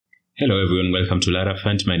Hello everyone, welcome to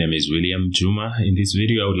LaraPhant. My name is William Juma. In this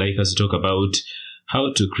video, I would like us to talk about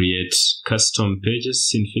how to create custom pages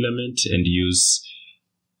in Filament and use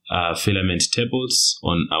Filament tables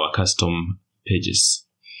on our custom pages.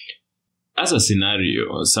 As a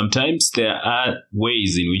scenario, sometimes there are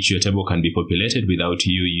ways in which your table can be populated without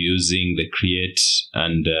you using the create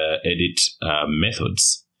and edit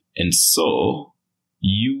methods. And so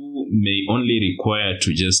you may only require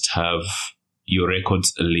to just have your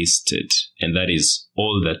records listed, and that is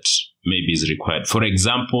all that maybe is required. For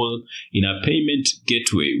example, in a payment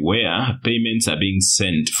gateway where payments are being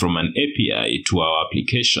sent from an API to our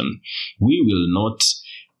application, we will not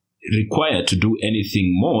require to do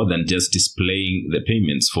anything more than just displaying the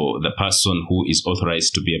payments for the person who is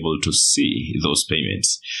authorized to be able to see those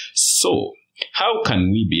payments. So how can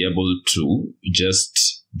we be able to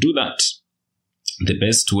just do that? The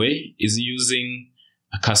best way is using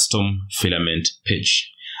a custom Filament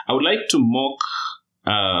page. I would like to mock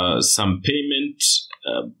some payment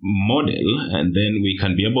model, and then we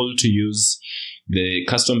can be able to use the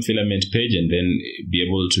custom Filament page and then be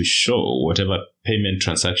able to show whatever payment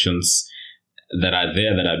transactions that are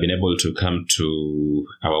there that have been able to come to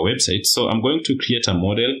our website. So I'm going to create a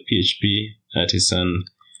model, PHP artisan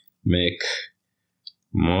make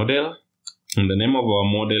model, and the name of our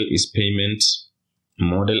model is payment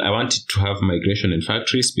model. I want it to have migration and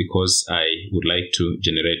factories because I would like to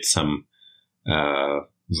generate some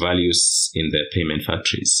values in the payment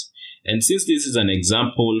factories. And since this is an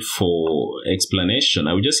example for explanation,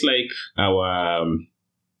 I would just like our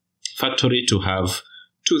factory to have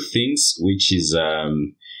two things, which is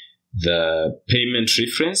the payment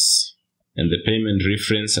reference. And the payment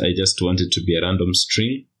reference, I just want it to be a random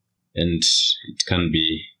string, and it can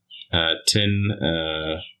be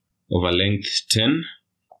 10 over length 10.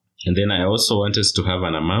 And then I also want us to have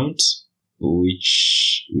an amount,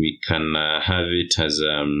 which we can have it as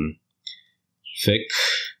fake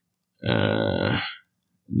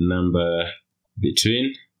number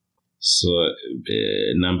between. So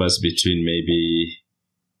numbers between maybe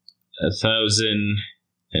 1,000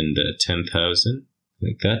 and 10,000,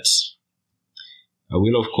 like that. I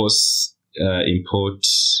will of course import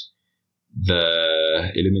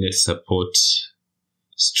the Illuminate support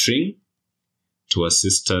string to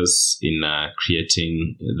assist us in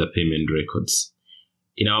creating the payment records.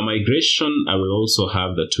 In our migration, I will also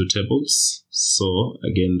have the two tables. So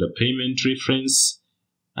again, the payment reference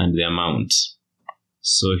and the amount.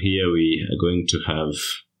 So here we are going to have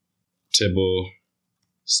table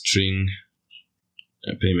string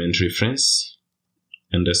payment reference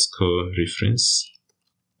underscore reference,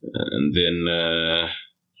 and then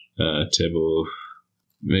table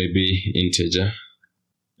maybe integer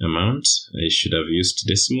amount. I should have used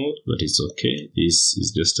decimal, but it's okay. This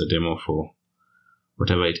is just a demo for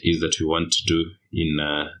whatever it is that we want to do in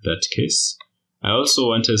that case. I also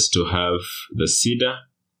want us to have the seeder,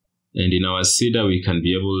 and in our seeder we can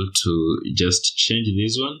be able to just change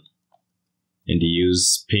this one and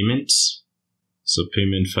use payment. So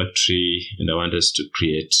payment factory, and I want us to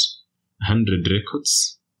create 100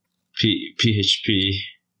 records. PHP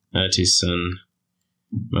artisan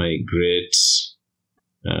migrate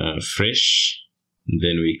fresh,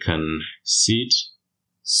 then we can seed.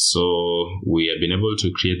 So we have been able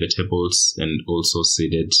to create the tables and also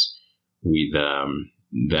seeded with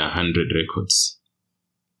the 100 records.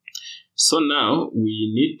 So now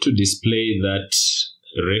we need to display that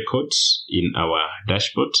record in our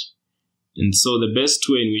dashboard. And so the best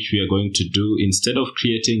way in which we are going to do, instead of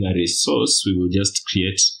creating a resource, we will just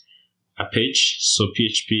create a page. So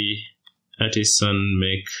PHP artisan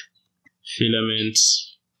make filament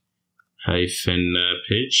hyphen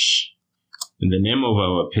page, and the name of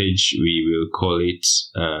our page, we will call it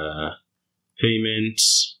payment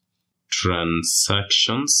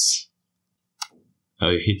transactions.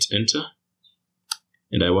 I hit enter,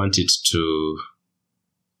 and I want it to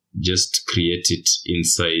just create it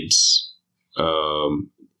inside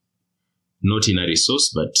not in a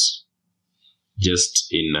resource but just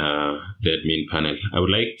in the admin panel. I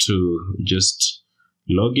would like to just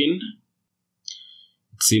log in.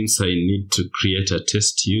 It seems I need to create a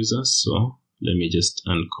test user, so let me just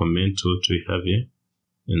uncomment what we have here,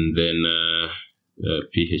 and then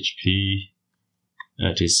PHP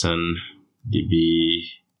artisan db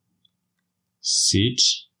seed,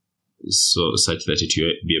 so such that it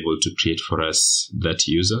will be able to create for us that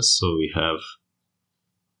user. So we have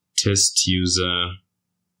test user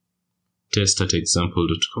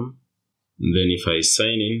test@example.com. Then if I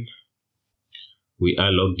sign in, we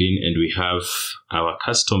are logged in and we have our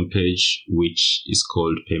custom page, which is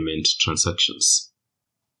called payment transactions.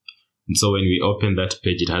 And so when we open that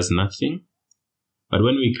page, it has nothing. But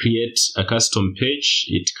when we create a custom page,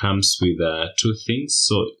 it comes with two things.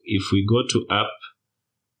 So if we go to app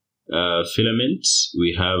Filament,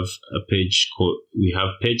 we have a page called, we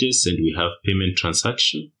have pages and we have payment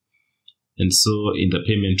transaction. And so in the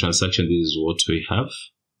payment transaction, this is what we have.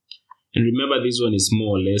 And remember, this one is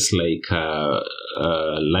more or less like a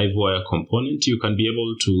Livewire component. You can be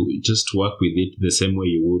able to just work with it the same way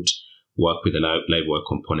you would work with a Livewire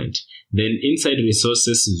component. Then inside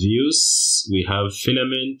resources views, we have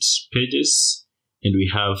Filament pages and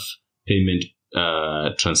we have payment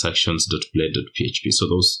transactions.blade.php. So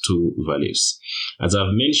those two values. As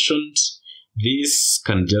I've mentioned, this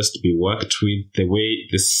can just be worked with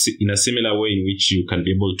in a similar way in which you can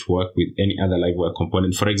be able to work with any other Livewire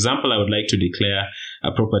component. For example, I would like to declare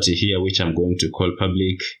a property here, which I'm going to call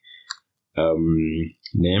public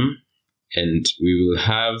name. And we will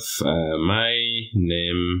have my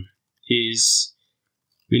name is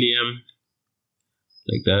William,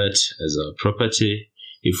 like that, as our property.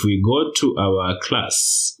 If we go to our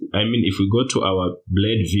class, if we go to our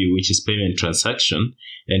Blade view, which is payment transaction,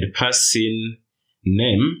 and pass in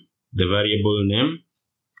name, the variable name,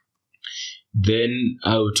 then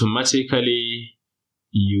automatically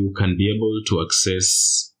you can be able to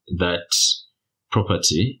access that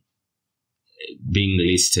property being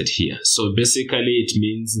listed here. So basically it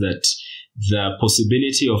means that the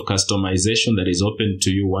possibility of customization that is open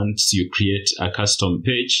to you once you create a custom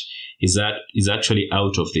page is actually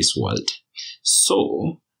out of this world.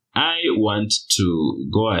 So I want to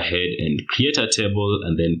go ahead and create a table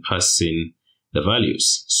and then pass in the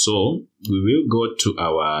values. So we will go to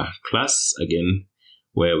our class again,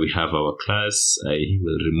 where we have our class. I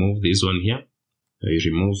will remove this one here. I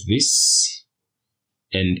remove this.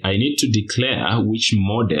 And I need to declare which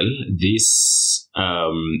model this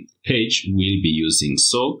page will be using.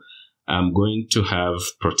 So I'm going to have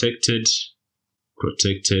protected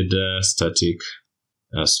static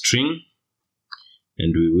string,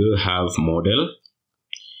 and we will have model,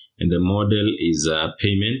 and the model is a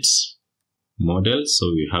payment model. So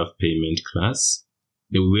we have payment class.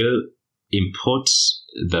 We will import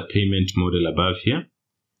the payment model above here.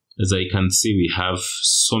 As I can see, we have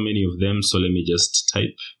so many of them. So let me just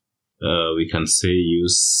type. We can say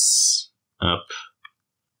use app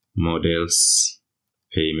models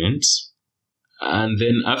payment. And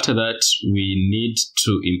then after that, we need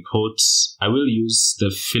to import, I will use the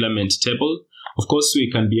Filament table. Of course,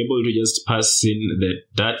 we can be able to just pass in the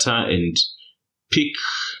data and pick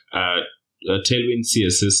a Tailwind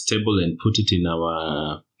CSS table and put it in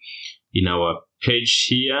our page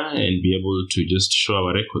here and be able to just show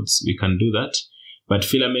our records. We can do that. But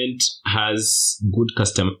Filament has good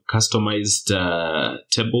customized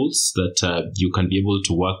tables that you can be able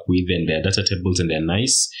to work with, and they're data tables and they're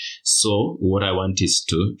nice. So what I want is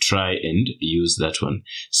to try and use that one.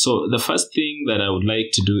 So the first thing that I would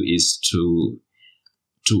like to do is to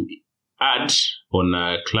add on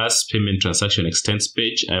a class payment transaction extends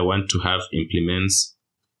page. I want to have implements,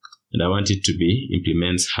 and I want it to be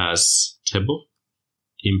implements has table.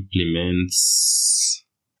 Implements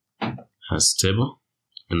has table,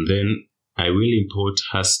 and then I will import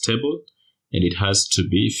has table, and it has to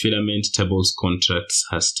be Filament tables contracts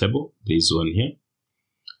has table, this one here.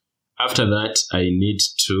 After that, I need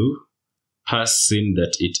to pass in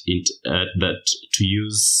that that to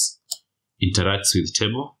use interacts with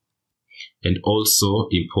table, and also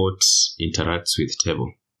import interacts with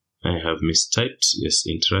table. I have mistyped, yes,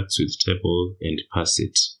 interacts with table, and pass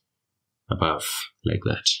it above like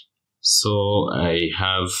that. So I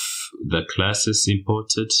have the classes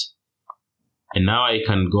imported, and now I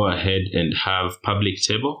can go ahead and have public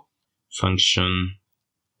table function,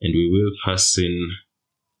 and we will pass in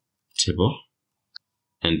table,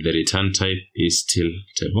 and the return type is still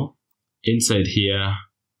table. Inside here,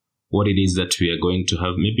 what it is that we are going to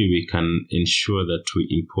have, maybe we can ensure that we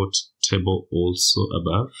import table also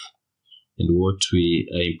above, and what we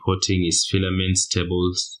are importing is Filaments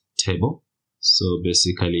tables table. So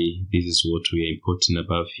basically this is what we are importing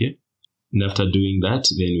above here, and after doing that,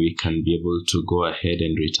 then we can be able to go ahead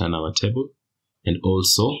and return our table and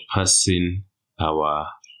also pass in our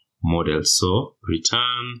model. So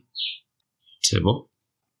return table,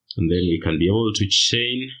 and then we can be able to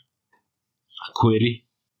chain a query,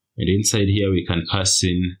 and inside here we can pass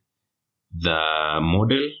in the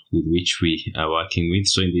model with which we are working with.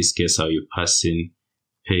 So in this case, I will pass in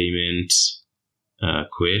payment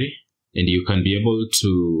query, and you can be able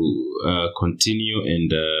to continue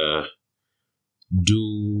and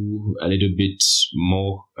do a little bit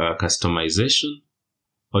more customization,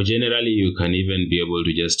 or generally you can even be able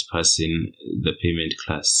to just pass in the payment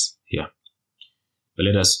class here. But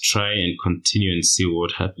let us try and continue and see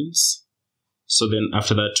what happens. So then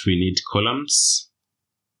after that, we need columns,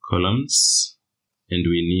 and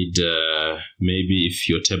we need maybe if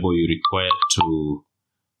your table you require to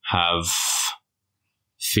have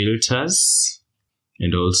filters,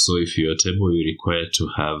 and also if your table you require to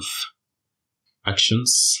have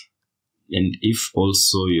actions, and if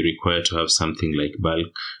also you require to have something like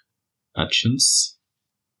bulk actions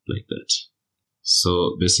like that.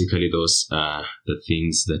 So basically those are the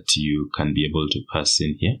things that you can be able to pass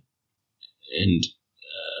in here. And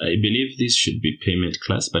I believe this should be payment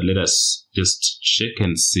class, but let us just check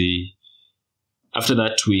and see. After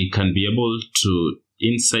that, we can be able to,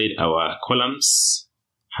 inside our columns,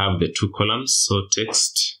 have the two columns. So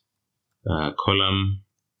text, column,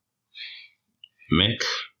 make,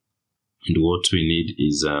 and what we need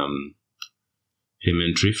is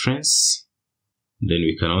payment reference. Then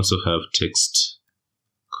we can also have text,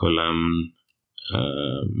 column,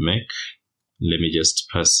 make. Let me just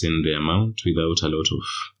pass in the amount without a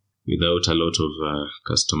lot of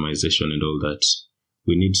customization and all that.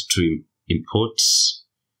 We need to import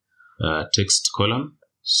text column.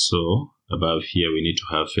 So above here we need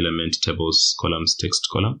to have filament tables columns text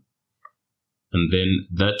column, and then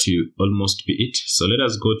that will almost be it. So let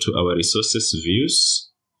us go to our resources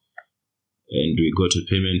views, and we go to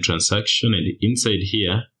payment transaction, and inside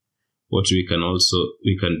here what we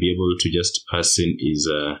can be able to just pass in is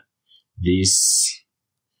this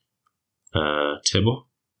table.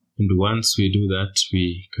 And once we do that,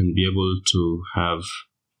 we can be able to have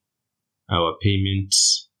our payment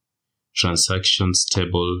transactions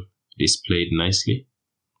table displayed nicely.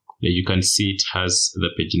 You can see it has the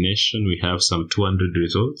pagination. We have some 200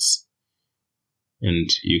 results, and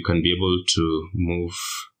you can be able to move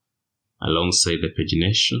alongside the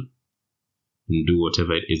pagination and do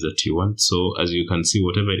whatever it is that you want. So as you can see,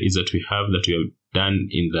 whatever it is that we have done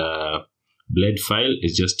in the blade file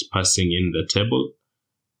is just passing in the table,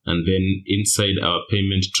 and then inside our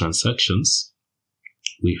payment transactions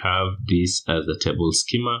we have this as the table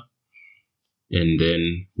schema, and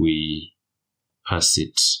then we pass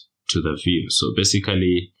it to the view. So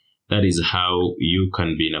basically that is how you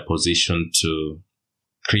can be in a position to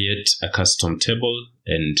create a custom table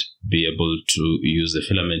and be able to use the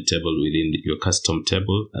filament table within your custom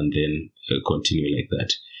table, and then continue like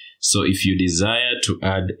that. So if you desire to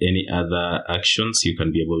add any other actions, you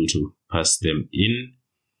can be able to pass them in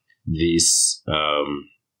these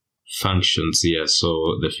functions here.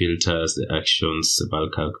 So the filters, the actions, the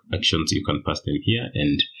bulk actions, you can pass them here,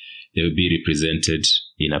 and they will be represented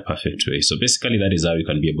in a perfect way. So basically that is how you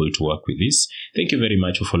can be able to work with this. Thank you very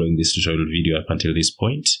much for following this tutorial video up until this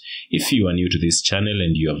point. If you are new to this channel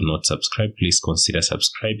and you have not subscribed, please consider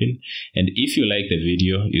subscribing. And if you like the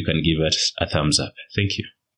video, you can give it a thumbs up. Thank you.